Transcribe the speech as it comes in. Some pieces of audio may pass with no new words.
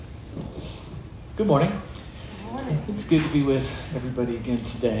Good morning. Good morning. It's good to be with everybody again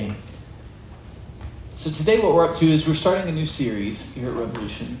today. So today what we're up to is we're starting a new series here at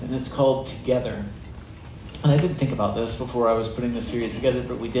Revolution, and it's called Together. And I didn't think about this before I was putting this series together,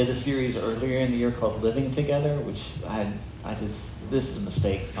 but we did a series earlier in the year called Living Together, which this is a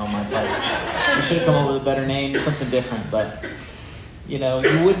mistake on my part. We should have come up with a better name, something different, but you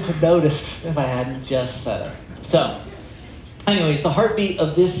wouldn't have noticed if I hadn't just said it. So, anyways, the heartbeat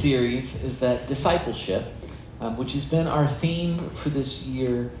of this series is that discipleship, which has been our theme for this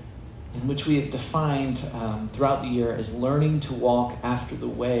year, in which we have defined throughout the year as learning to walk after the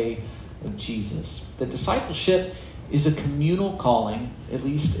way of Jesus. That discipleship is a communal calling, at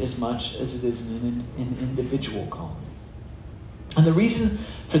least as much as it is an individual calling. And the reason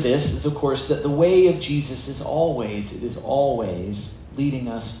for this is, of course, that the way of Jesus is always leading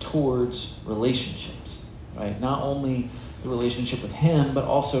us towards relationships, right? Not only the relationship with Him, but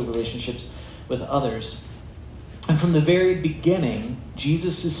also relationships with others. And from the very beginning,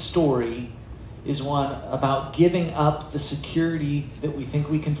 Jesus' story is one about giving up the security that we think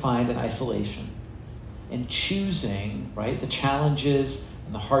we can find in isolation and choosing, right, the challenges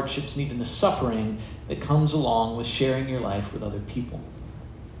and the hardships and even the suffering that comes along with sharing your life with other people.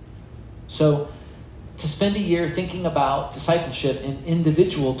 So to spend a year thinking about discipleship in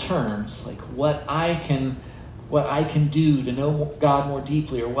individual terms, like what I can do to know God more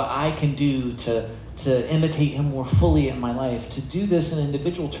deeply, or what I can do to imitate Him more fully in my life, to do this in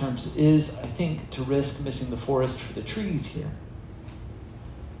individual terms is, I think, to risk missing the forest for the trees here.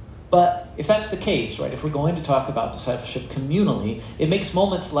 But if that's the case, right, if we're going to talk about discipleship communally, it makes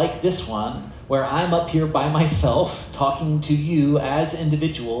moments like this one, where I'm up here by myself talking to you as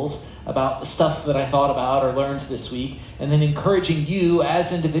individuals about the stuff that I thought about or learned this week, and then encouraging you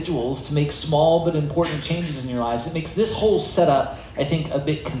as individuals to make small but important changes in your lives. It makes this whole setup, I think, a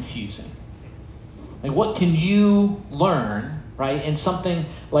bit confusing. Like, what can you learn, right, in something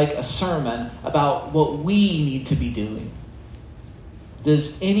like a sermon about what we need to be doing?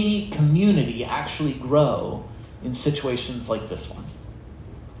 Does any community actually grow in situations like this one?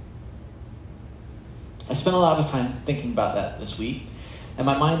 I spent a lot of time thinking about that this week, and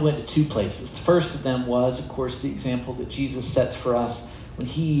my mind went to two places. The first of them was, of course, the example that Jesus sets for us when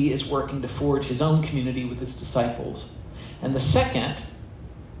He is working to forge His own community with His disciples. And the second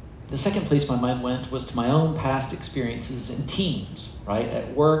place my mind went was to my own past experiences in teams, right,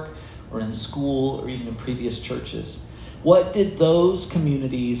 at work or in school or even in previous churches. What did those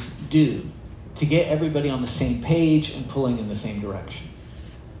communities do to get everybody on the same page and pulling in the same direction?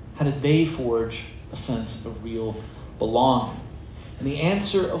 How did they forge a sense of real belonging? And the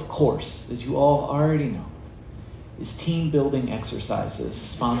answer, of course, as you all already know, is team building exercises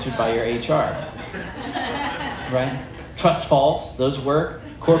sponsored by your HR. Right? Trust falls, those work.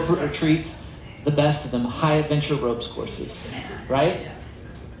 Corporate retreats, the best of them, high adventure ropes courses. Right?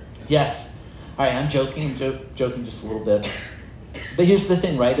 Yes. All right, I'm joking just a little bit. But here's the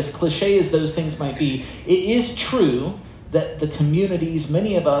thing, right? As cliche as those things might be, it is true that the communities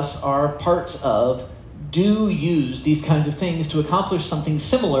many of us are parts of do use these kinds of things to accomplish something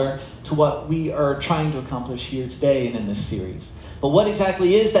similar to what we are trying to accomplish here today and in this series. But what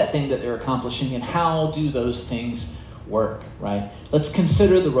exactly is that thing that they're accomplishing, and how do those things work, right? Let's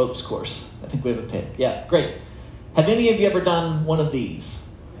consider the ropes course. I think we have a pick. Yeah, great. Have any of you ever done one of these?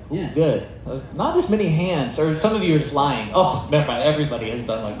 Ooh, yes. Good. Not as many hands, or some of you are just lying. Oh, never mind. Everybody has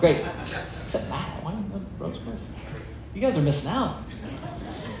done one. Great. Except Matt. Why not the ropes course? You guys are missing out.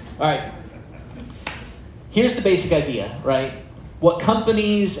 All right. Here's the basic idea, right? What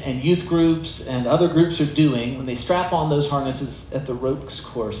companies and youth groups and other groups are doing when they strap on those harnesses at the ropes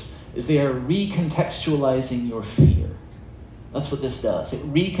course is they are recontextualizing your fear. That's what this does. It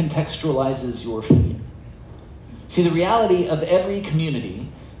recontextualizes your fear. See, the reality of every community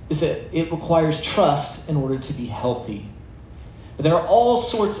is that it requires trust in order to be healthy. But there are all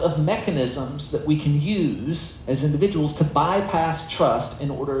sorts of mechanisms that we can use as individuals to bypass trust in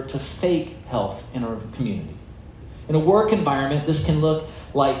order to fake health in our community. In a work environment, this can look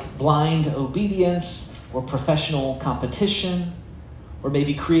like blind obedience or professional competition, or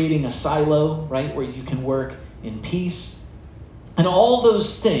maybe creating a silo, right, where you can work in peace. And all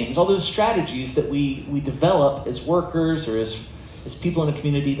those things, all those strategies that we develop as workers or as people in a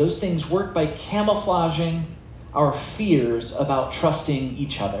community, those things work by camouflaging our fears about trusting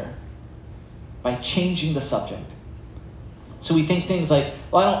each other, by changing the subject. So we think things like,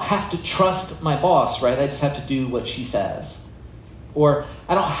 well, I don't have to trust my boss, right? I just have to do what she says. Or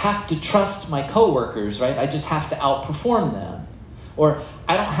I don't have to trust my coworkers, right? I just have to outperform them. Or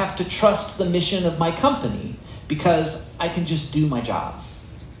I don't have to trust the mission of my company because I can just do my job.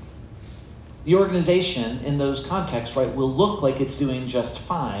 The organization in those contexts, right, will look like it's doing just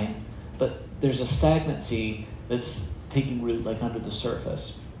fine, but there's a stagnancy that's taking root like under the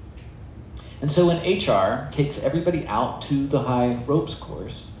surface. And so when HR takes everybody out to the high ropes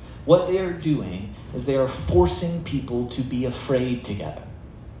course, what they are doing is they are forcing people to be afraid together.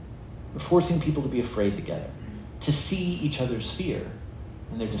 They're forcing people to be afraid together, to see each other's fear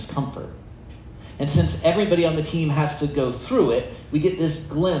and their discomfort. And since everybody on the team has to go through it, we get this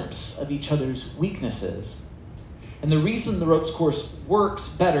glimpse of each other's weaknesses. And the reason the ropes course works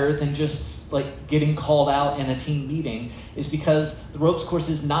better than just like getting called out in a team meeting is because the ropes course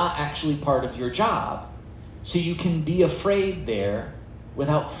is not actually part of your job. So you can be afraid there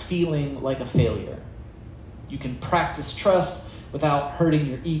without feeling like a failure. You can practice trust without hurting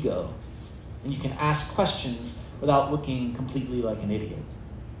your ego. And you can ask questions without looking completely like an idiot.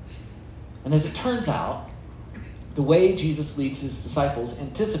 And as it turns out, the way Jesus leads his disciples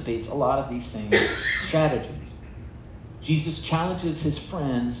anticipates a lot of these same strategies. Jesus challenges his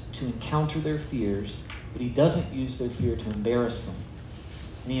friends to encounter their fears, but he doesn't use their fear to embarrass them.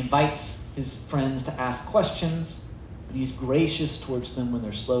 And he invites his friends to ask questions, but he's gracious towards them when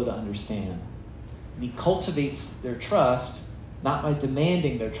they're slow to understand. And he cultivates their trust, not by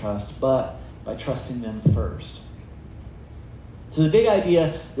demanding their trust, but by trusting them first. So the big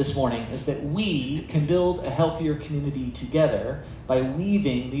idea this morning is that we can build a healthier community together by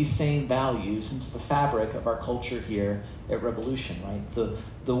weaving these same values into the fabric of our culture here at Revolution, right?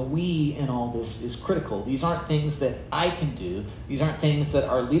 The we in all this is critical. These aren't things that I can do. These aren't things that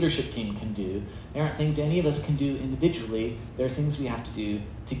our leadership team can do. They aren't things any of us can do individually. They're things we have to do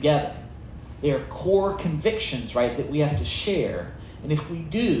together. They are core convictions, right, that we have to share. And if we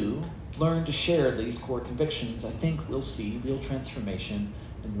do learn to share these core convictions, I think we'll see real transformation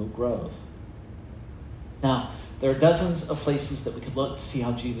and real growth. Now, there are dozens of places that we could look to see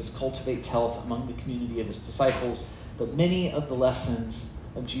how Jesus cultivates health among the community of his disciples, but many of the lessons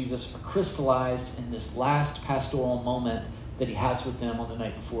of Jesus are crystallized in this last pastoral moment that he has with them on the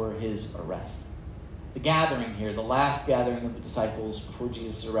night before his arrest. The gathering here, the last gathering of the disciples before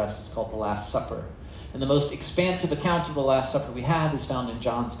Jesus' arrest, is called the Last Supper. And the most expansive account of the Last Supper we have is found in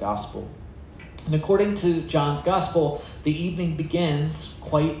John's Gospel. And according to John's Gospel, the evening begins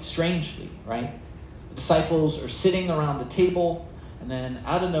quite strangely, right? The disciples are sitting around the table, and then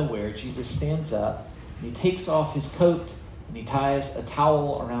out of nowhere, Jesus stands up, and he takes off his coat, and he ties a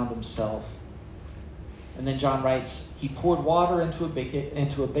towel around himself. And then John writes, he poured water into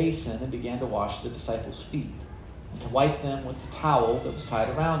a basin and began to wash the disciples' feet, and to wipe them with the towel that was tied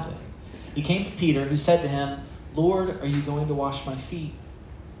around him. He came to Peter, who said to him, Lord, are you going to wash my feet?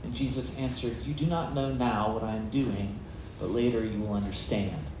 And Jesus answered, you do not know now what I am doing, but later you will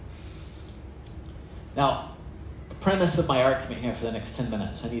understand. Now, the premise of my argument here for the next 10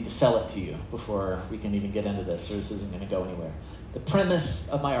 minutes, I need to sell it to you before we can even get into this, or this isn't going to go anywhere. The premise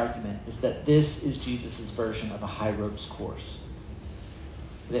of my argument is that this is Jesus' version of a high ropes course.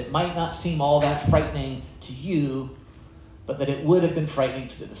 That it might not seem all that frightening to you, but that it would have been frightening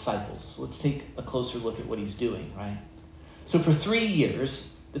to the disciples. Let's take a closer look at what he's doing, right? So for 3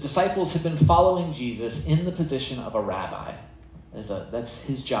 years, the disciples have been following Jesus in the position of a rabbi. That's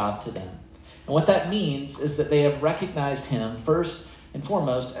his job to them. And what that means is that they have recognized him first and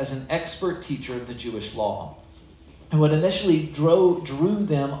foremost as an expert teacher of the Jewish law. And what initially drew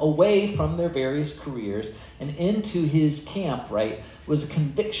them away from their various careers and into his camp, right, was a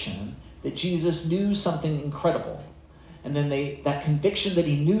conviction that Jesus knew something incredible. And then that conviction that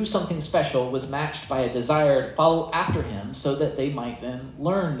he knew something special was matched by a desire to follow after him so that they might then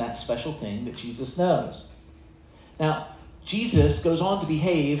learn that special thing that Jesus knows. Now, Jesus goes on to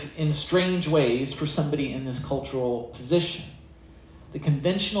behave in strange ways for somebody in this cultural position. The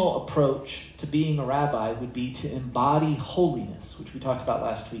conventional approach to being a rabbi would be to embody holiness, which we talked about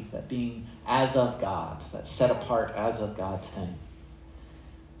last week, that being as of God, that set apart as of God thing.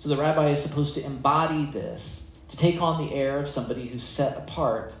 So the rabbi is supposed to embody this, to take on the air of somebody who's set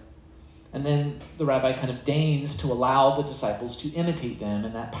apart. And then the rabbi kind of deigns to allow the disciples to imitate them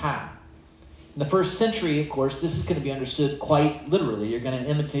in that path. In the first century, of course, this is going to be understood quite literally. You're going to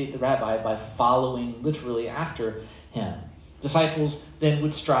imitate the rabbi by following literally after him. Disciples then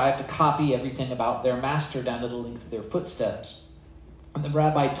would strive to copy everything about their master down to the length of their footsteps. And the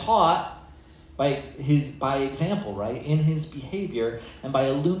rabbi taught by example, right, in his behavior and by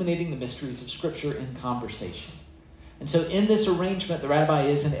illuminating the mysteries of Scripture in conversation. And so in this arrangement, the rabbi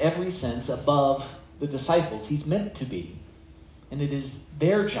is in every sense above the disciples. He's meant to be. And it is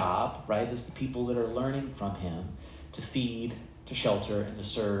their job, right, as the people that are learning from him, to feed, to shelter, and to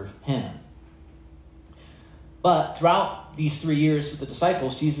serve him. But throughout these 3 years with the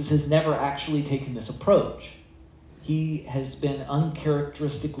disciples, Jesus has never actually taken this approach. He has been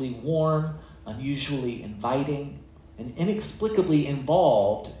uncharacteristically warm, unusually inviting, and inexplicably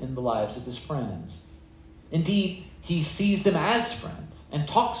involved in the lives of his friends. Indeed, he sees them as friends and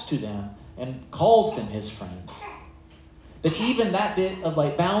talks to them and calls them his friends. But even that bit of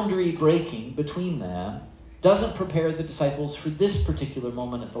boundary breaking between them doesn't prepare the disciples for this particular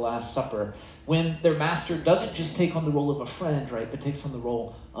moment at the Last Supper, when their master doesn't just take on the role of a friend, right, but takes on the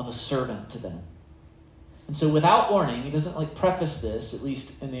role of a servant to them. And so without warning, he doesn't preface this, at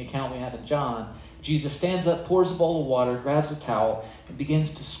least in the account we have in John. Jesus stands up, pours a bowl of water, grabs a towel, and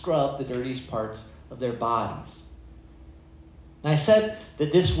begins to scrub the dirtiest parts of their bodies. And I said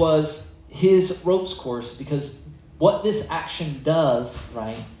that this was his ropes course because what this action does,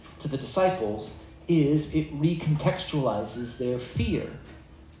 right, to the disciples is it recontextualizes their fear.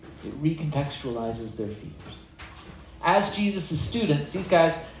 It recontextualizes their fears. As Jesus' students, these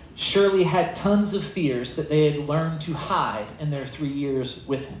guys surely had tons of fears that they had learned to hide in their 3 years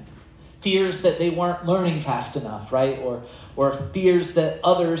with him. Fears that they weren't learning fast enough, right? Or fears that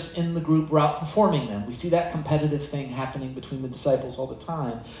others in the group were outperforming them. We see that competitive thing happening between the disciples all the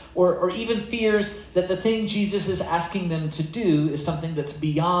time. Or even fears that the thing Jesus is asking them to do is something that's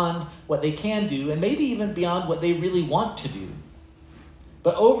beyond what they can do, and maybe even beyond what they really want to do.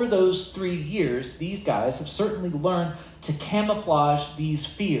 But over those 3 years, these guys have certainly learned to camouflage these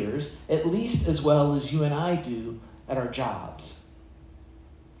fears at least as well as you and I do at our jobs.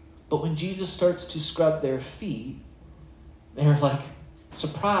 But when Jesus starts to scrub their feet, they're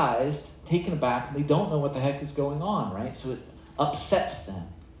surprised, taken aback, and they don't know what the heck is going on, right? So it upsets them.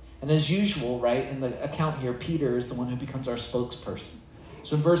 And as usual, right, in the account here, Peter is the one who becomes our spokesperson.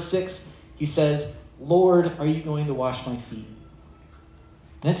 So in verse 6, he says, "Lord, are you going to wash my feet?"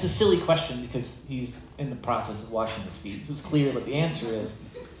 And it's a silly question because he's in the process of washing his feet. So it's clear what the answer is.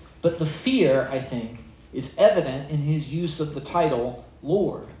 But the fear, I think, is evident in his use of the title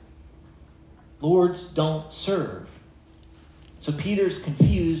Lord. Lords don't serve. So Peter's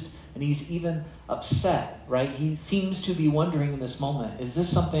confused and he's even upset, right? He seems to be wondering in this moment, is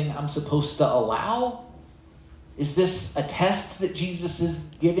this something I'm supposed to allow? Is this a test that Jesus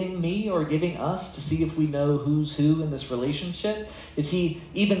is giving me or giving us to see if we know who's who in this relationship? Is he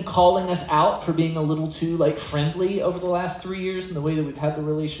even calling us out for being a little too friendly over the last 3 years in the way that we've had the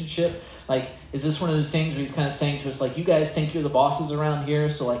relationship? Is this one of those things where he's kind of saying to us, you guys think you're the bosses around here,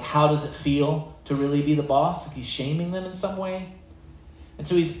 so how does it feel to really be the boss? He's shaming them in some way. And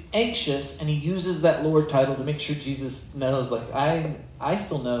so he's anxious and he uses that Lord title to make sure Jesus knows, I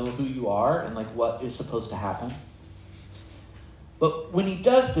still know who you are and what is supposed to happen. But when he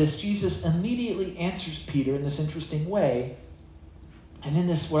does this, Jesus immediately answers Peter in this interesting way, and in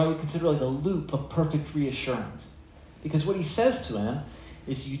this, what I would consider a loop of perfect reassurance. Because what he says to him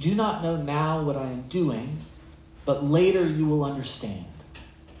is, you do not know now what I am doing, but later you will understand.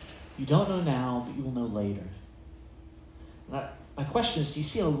 You don't know now, but you will know later. My question is, do you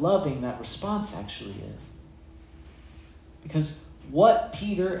see how loving that response actually is? Because what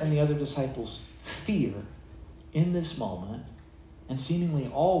Peter and the other disciples fear in this moment, and seemingly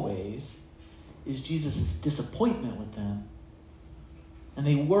always, is Jesus' disappointment with them. And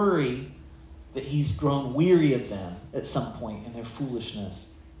they worry that he's grown weary of them at some point in their foolishness.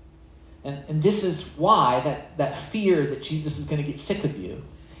 And this is why that fear that Jesus is going to get sick of you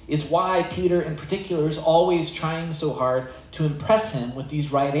is why Peter in particular is always trying so hard to impress him with these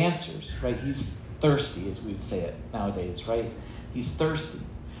right answers, right? He's thirsty, as we would say it nowadays, right? He's thirsty.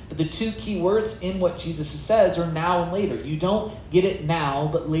 But the two key words in what Jesus says are now and later. You don't get it now,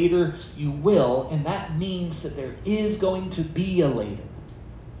 but later you will, and that means that there is going to be a later.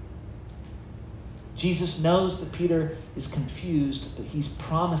 Jesus knows that Peter is confused, but he's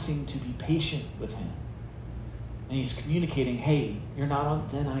promising to be patient with him. And he's communicating, hey, you're not on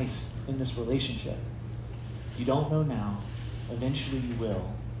thin ice in this relationship. You don't know now. Eventually you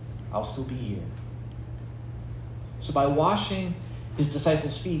will. I'll still be here. So by washing his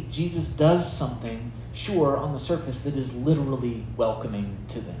disciples' feet, Jesus does something, sure, on the surface that is literally welcoming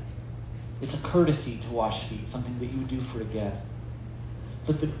to them. It's a courtesy to wash feet, something that you would do for a guest.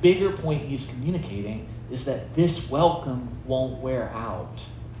 But the bigger point he's communicating is that this welcome won't wear out.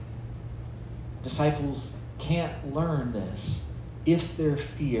 Disciples can't learn this if their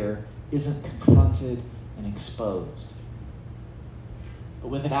fear isn't confronted and exposed. But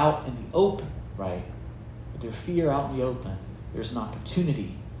with it out in the open, right? With their fear out in the open, there's an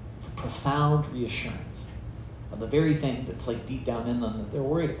opportunity for profound reassurance of the very thing that's deep down in them that they're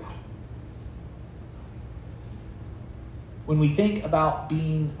worried about. When we think about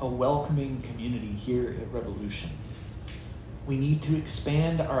being a welcoming community here at Revolution, we need to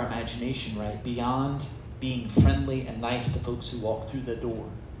expand our imagination, right, beyond being friendly and nice to folks who walk through the door.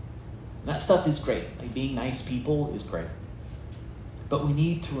 And that stuff is great. Like, being nice people is great. But we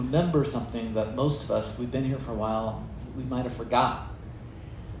need to remember something that most of us, if we've been here for a while, we might have forgotten.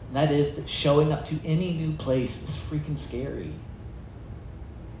 And that is that showing up to any new place is freaking scary.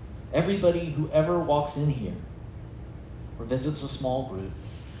 Everybody who ever walks in here or visits a small group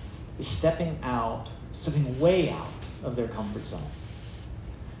is stepping way out of their comfort zone.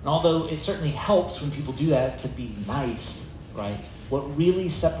 And although it certainly helps when people do that to be nice, right? What really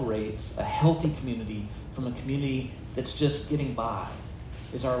separates a healthy community from a community that's just getting by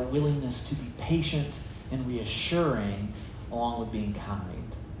is our willingness to be patient and reassuring along with being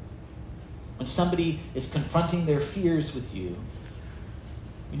kind. When somebody is confronting their fears with you,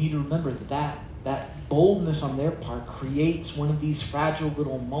 you need to remember that boldness on their part creates one of these fragile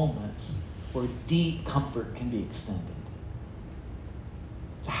little moments where deep comfort can be extended.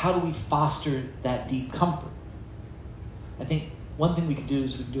 So how do we foster that deep comfort? I think one thing we can do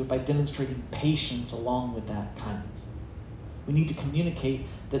is we can do it by demonstrating patience along with that kindness. We need to communicate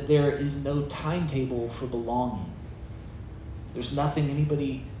that there is no timetable for belonging. There's nothing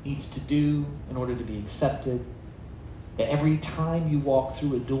anybody needs to do in order to be accepted. That every time you walk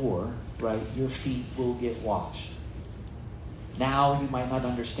through a door, right, your feet will get washed. Now you might not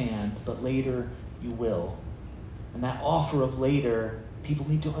understand, but later you will. And that offer of later, people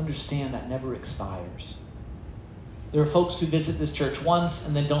need to understand that never expires. There are folks who visit this church once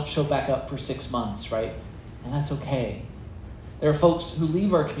and then don't show back up for 6 months, right? And that's okay. There are folks who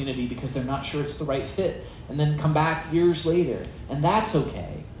leave our community because they're not sure it's the right fit and then come back years later, and that's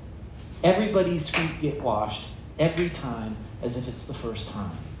okay. Everybody's feet get washed every time as if it's the first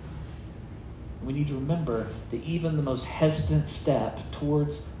time. We need to remember that even the most hesitant step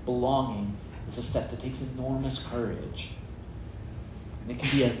towards belonging is a step that takes enormous courage. And it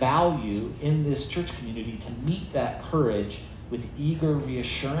can be a value in this church community to meet that courage with eager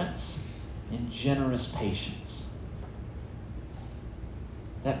reassurance and generous patience.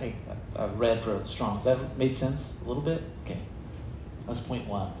 I read for strong. That made sense a little bit? Okay. That's point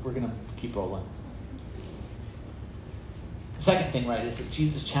one. We're going to keep rolling. The second thing, right, is that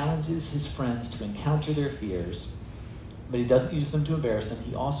Jesus challenges his friends to encounter their fears, but he doesn't use them to embarrass them.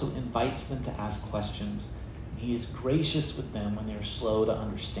 He also invites them to ask questions. He is gracious with them when they are slow to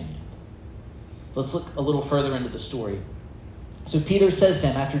understand. Let's look a little further into the story. So Peter says to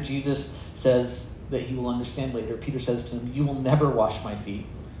him, after Jesus says that he will understand later, Peter says to him, "You will never wash my feet."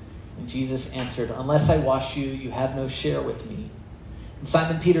 And Jesus answered, "Unless I wash you, you have no share with me." And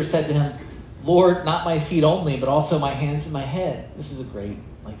Simon Peter said to him, "Lord, not my feet only, but also my hands and my head." This is a great,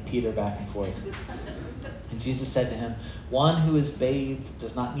 Peter back and forth. And Jesus said to him, "One who is bathed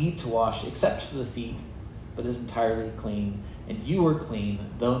does not need to wash except for the feet, but is entirely clean. And you are clean,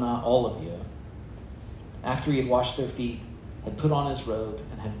 though not all of you." After he had washed their feet, had put on his robe,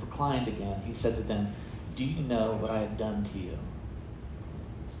 and had reclined again, he said to them, "Do you know what I have done to you?"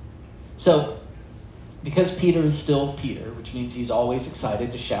 So, because Peter is still Peter, which means he's always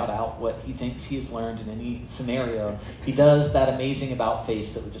excited to shout out what he thinks he has learned in any scenario, he does that amazing about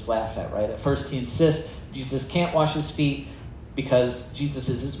face that we just laughed at, right? At first he insists Jesus can't wash his feet because Jesus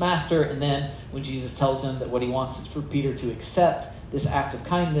is his master, and then when Jesus tells him that what he wants is for Peter to accept this act of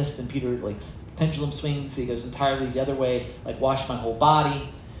kindness, then Peter, pendulum swings, he goes entirely the other way, wash my whole body.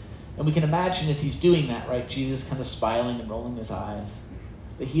 And we can imagine as he's doing that, right, Jesus kind of smiling and rolling his eyes.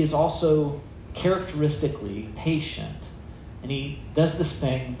 But he is also characteristically patient. And he does this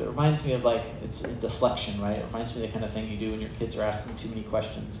thing that reminds me of it's a deflection, right? It reminds me of the kind of thing you do when your kids are asking too many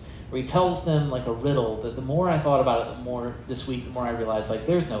questions. Where he tells them a riddle that the more I thought about it, the more this week, the more I realized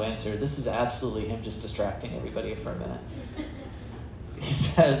there's no answer. This is absolutely him just distracting everybody for a minute. He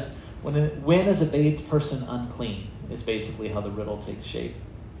says, when is a bathed person unclean? Is basically how the riddle takes shape.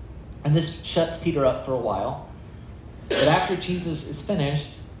 And this shuts Peter up for a while. But after Jesus is finished,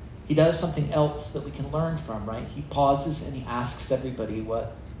 he does something else that we can learn from, right? He pauses and he asks everybody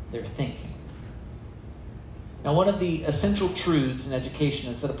what they're thinking. Now, one of the essential truths in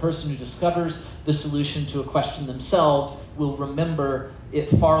education is that a person who discovers the solution to a question themselves will remember it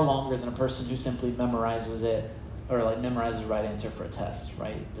far longer than a person who simply memorizes it or memorizes the right answer for a test,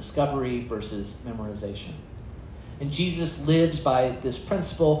 right? Discovery versus memorization. And Jesus lives by this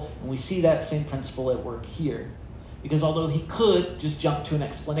principle, and we see that same principle at work here. Because although he could just jump to an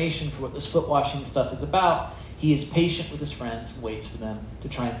explanation for what this foot washing stuff is about, he is patient with his friends and waits for them to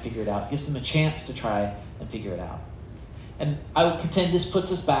try and figure it out. Gives them a chance to try and figure it out. And I would contend this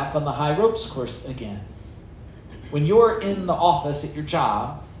puts us back on the high ropes course again. When you're in the office at your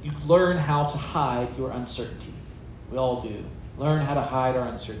job, you learn how to hide your uncertainty. We all do. Learn how to hide our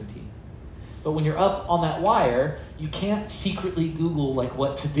uncertainty. But when you're up on that wire, you can't secretly Google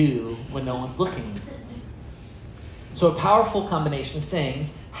what to do when no one's looking. So a powerful combination of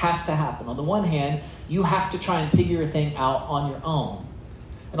things has to happen. On the one hand, you have to try and figure a thing out on your own.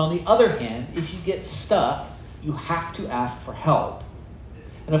 And on the other hand, if you get stuck, you have to ask for help.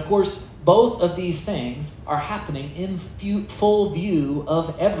 And of course, both of these things are happening in full view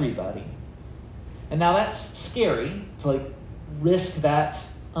of everybody. And now that's scary to risk that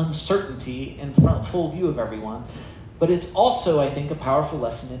uncertainty in full view of everyone. But it's also, I think, a powerful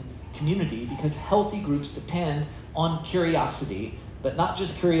lesson in community, because healthy groups depend on curiosity, but not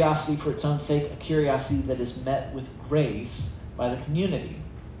just curiosity for its own sake, a curiosity that is met with grace by the community.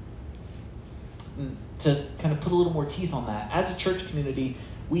 And to kind of put a little more teeth on that, as a church community,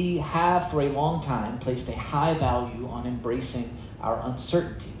 we have for a long time placed a high value on embracing our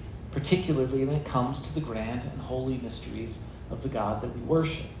uncertainty, particularly when it comes to the grand and holy mysteries of the God that we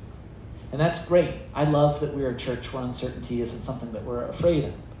worship. And that's great. I love that we're a church where uncertainty isn't something that we're afraid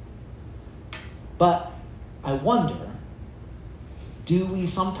of. But I wonder, do we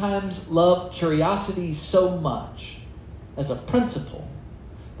sometimes love curiosity so much as a principle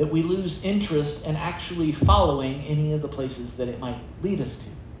that we lose interest in actually following any of the places that it might lead us to?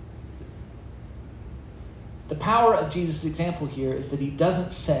 The power of Jesus' example here is that he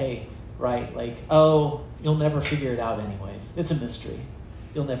doesn't say, oh, you'll never figure it out anyways. It's a mystery.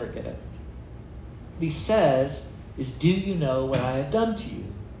 You'll never get it. What he says is, do you know what I have done to you?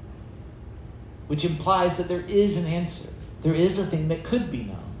 Which implies that there is an answer. There is a thing that could be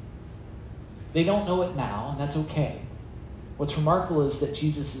known. They don't know it now, and that's okay. What's remarkable is that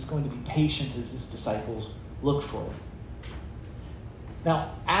Jesus is going to be patient as his disciples look for it.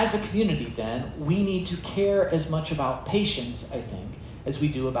 Now, as a community, then, we need to care as much about patience, I think, as we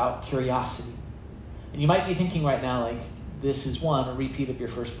do about curiosity. And you might be thinking right now, this is one, a repeat of your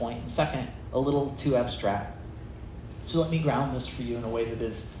first point, and second, a little too abstract. So let me ground this for you in a way that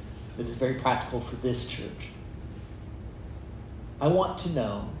is very practical for this church. I want to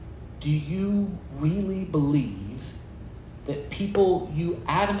know, do you really believe that people you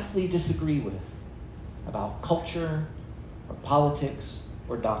adamantly disagree with about culture or politics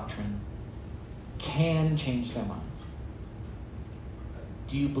or doctrine can change their minds?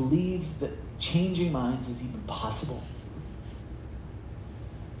 Do you believe that changing minds is even possible?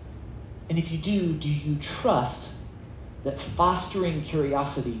 And if you do you trust that fostering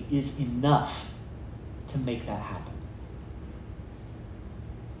curiosity is enough to make that happen?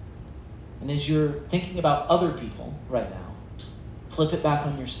 And as you're thinking about other people right now, flip it back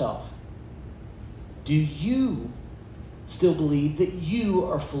on yourself. Do you still believe that you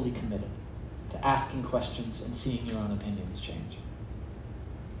are fully committed to asking questions and seeing your own opinions change?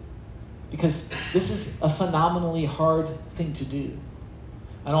 Because this is a phenomenally hard thing to do.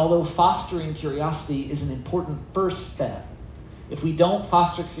 And although fostering curiosity is an important first step, if we don't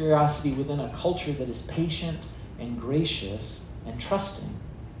foster curiosity within a culture that is patient and gracious and trusting,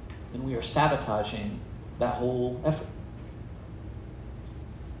 then we are sabotaging that whole effort.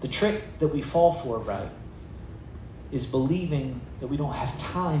 The trick that we fall for, is believing that we don't have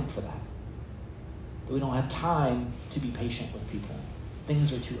time for that we don't have time to be patient with people.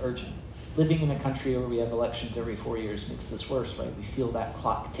 Things are too urgent. Living in a country where we have elections every 4 years makes this worse, right? We feel that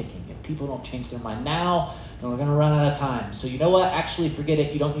clock ticking. If people don't change their mind now, then we're going to run out of time. So you know what? Actually, forget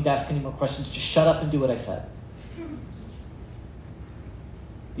it. You don't need to ask any more questions. Just shut up and do what I said.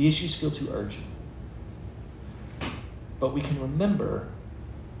 The issues feel too urgent. But we can remember,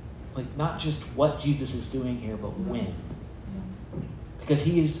 not just what Jesus is doing here, but when. Because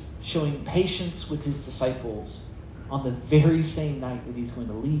he is showing patience with his disciples on the very same night that he's going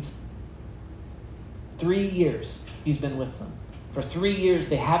to leave them. 3 years he's been with them. For 3 years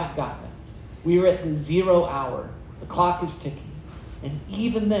they haven't gotten it. We are at the 0 hour. The clock is ticking. And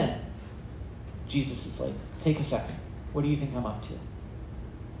even then, Jesus is like, take a second. What do you think I'm up to?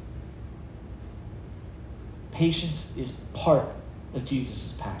 Patience is part of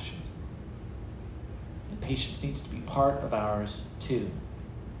Jesus' passion. And patience needs to be part of ours too.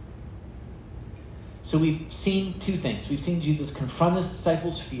 So we've seen two things. We've seen Jesus confront his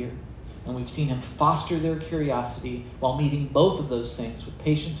disciples' fear, and we've seen him foster their curiosity while meeting both of those things with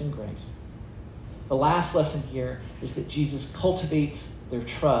patience and grace. The last lesson here is that Jesus cultivates their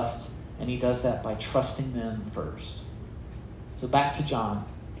trust, and he does that by trusting them first. So back to John.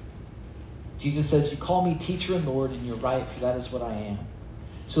 Jesus says, "You call me teacher and Lord, and you're right, for that is what I am.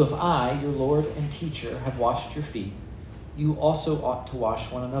 So if I, your Lord and teacher, have washed your feet, you also ought to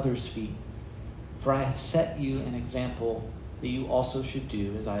wash one another's feet. For I have set you an example that you also should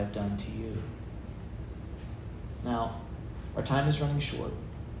do as I have done to you. Now, our time is running short,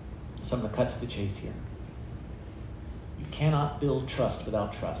 so I'm going to cut to the chase here. You cannot build trust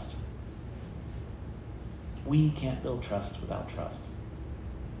without trust. We can't build trust without trust.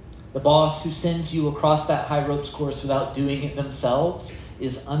 The boss who sends you across that high ropes course without doing it themselves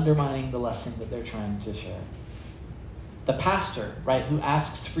is undermining the lesson that they're trying to share. The pastor, right, who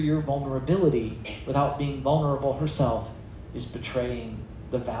asks for your vulnerability without being vulnerable herself is betraying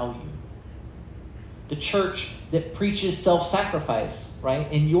the value. The church that preaches self-sacrifice, right,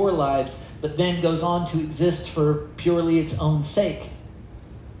 in your lives, but then goes on to exist for purely its own sake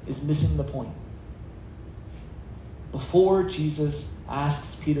is missing the point. Before Jesus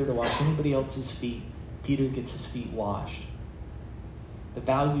asks Peter to wash anybody else's feet, Peter gets his feet washed. The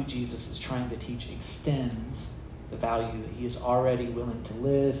value Jesus is trying to teach extends the value that he is already willing to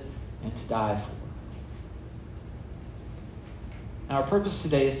live and to die for. Now, our purpose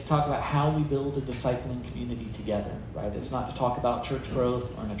today is to talk about how we build a discipling community together, right? It's not to talk about church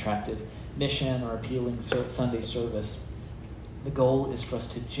growth or an attractive mission or appealing Sunday service. The goal is for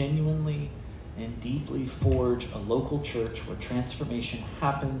us to genuinely and deeply forge a local church where transformation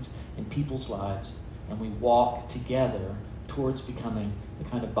happens in people's lives and we walk together towards becoming the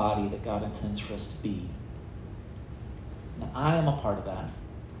kind of body that God intends for us to be. Now, I am a part of that,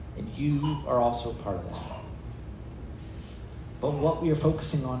 and you are also a part of that. But what we are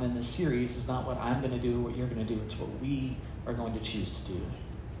focusing on in this series is not what I'm going to do or what you're going to do. It's what we are going to choose to do.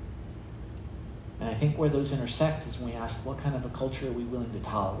 And I think where those intersect is when we ask, what kind of a culture are we willing to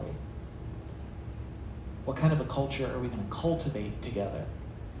tolerate? What kind of a culture are we going to cultivate together?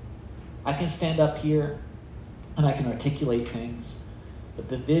 I can stand up here and I can articulate things, but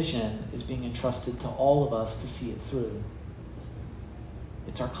the vision is being entrusted to all of us to see it through.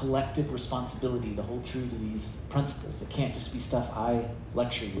 It's our collective responsibility to hold true to these principles. It can't just be stuff I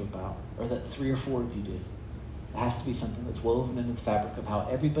lecture you about or that 3 or 4 of you do. It has to be something that's woven into the fabric of how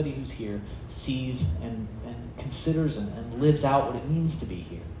everybody who's here sees and considers and lives out what it means to be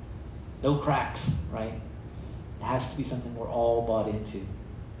here. No cracks, right? It has to be something we're all bought into.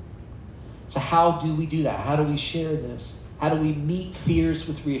 So how do we do that? How do we share this? How do we meet fears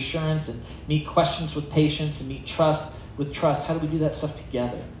with reassurance and meet questions with patience and meet trust with trust? How do we do that stuff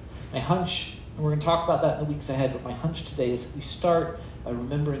together? My hunch, and we're going to talk about that in the weeks ahead, but my hunch today is that we start by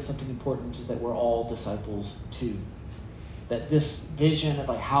remembering something important, which is that we're all disciples too. That this vision of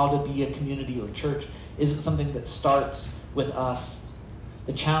like how to be a community or church isn't something that starts with us.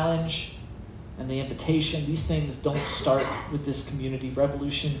 The challenge and the invitation, these things don't start with this community.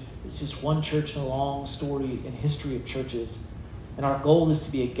 Revolution is just one church in a long story and history of churches. And our goal is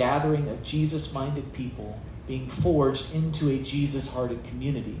to be a gathering of Jesus-minded people being forged into a Jesus-hearted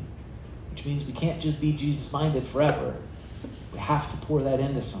community, which means we can't just be Jesus-minded forever. We have to pour that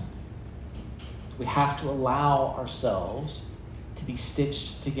into something. We have to allow ourselves to be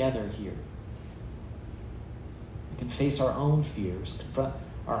stitched together here. We can face our own fears, confront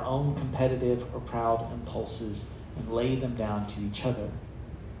our own competitive or proud impulses, and lay them down to each other.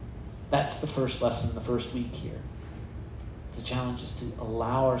 That's the first lesson, the first week here. The challenge is to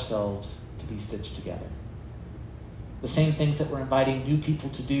allow ourselves to be stitched together. The same things that we're inviting new people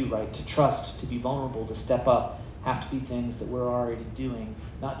to do, right? To trust, to be vulnerable, to step up, have to be things that we're already doing,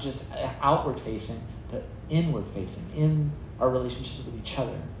 not just outward facing, but inward facing, in our relationships with each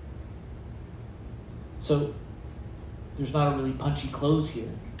other. So there's not a really punchy close here.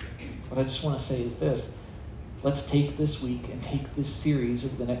 What I just want to say is this. Let's take this week and take this series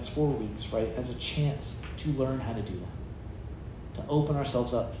over the next 4 weeks, right, as a chance to learn how to do that, to open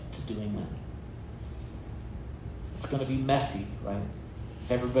ourselves up to doing that. It's going to be messy, right?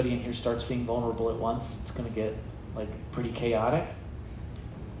 If everybody in here starts being vulnerable at once, it's going to get pretty chaotic.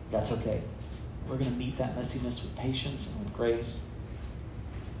 That's okay. We're going to meet that messiness with patience and with grace.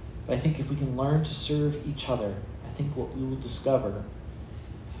 But I think if we can learn to serve each other, I think what we will discover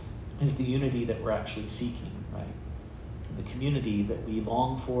is the unity that we're actually seeking, right? The community that we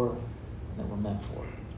long for and that we're meant for.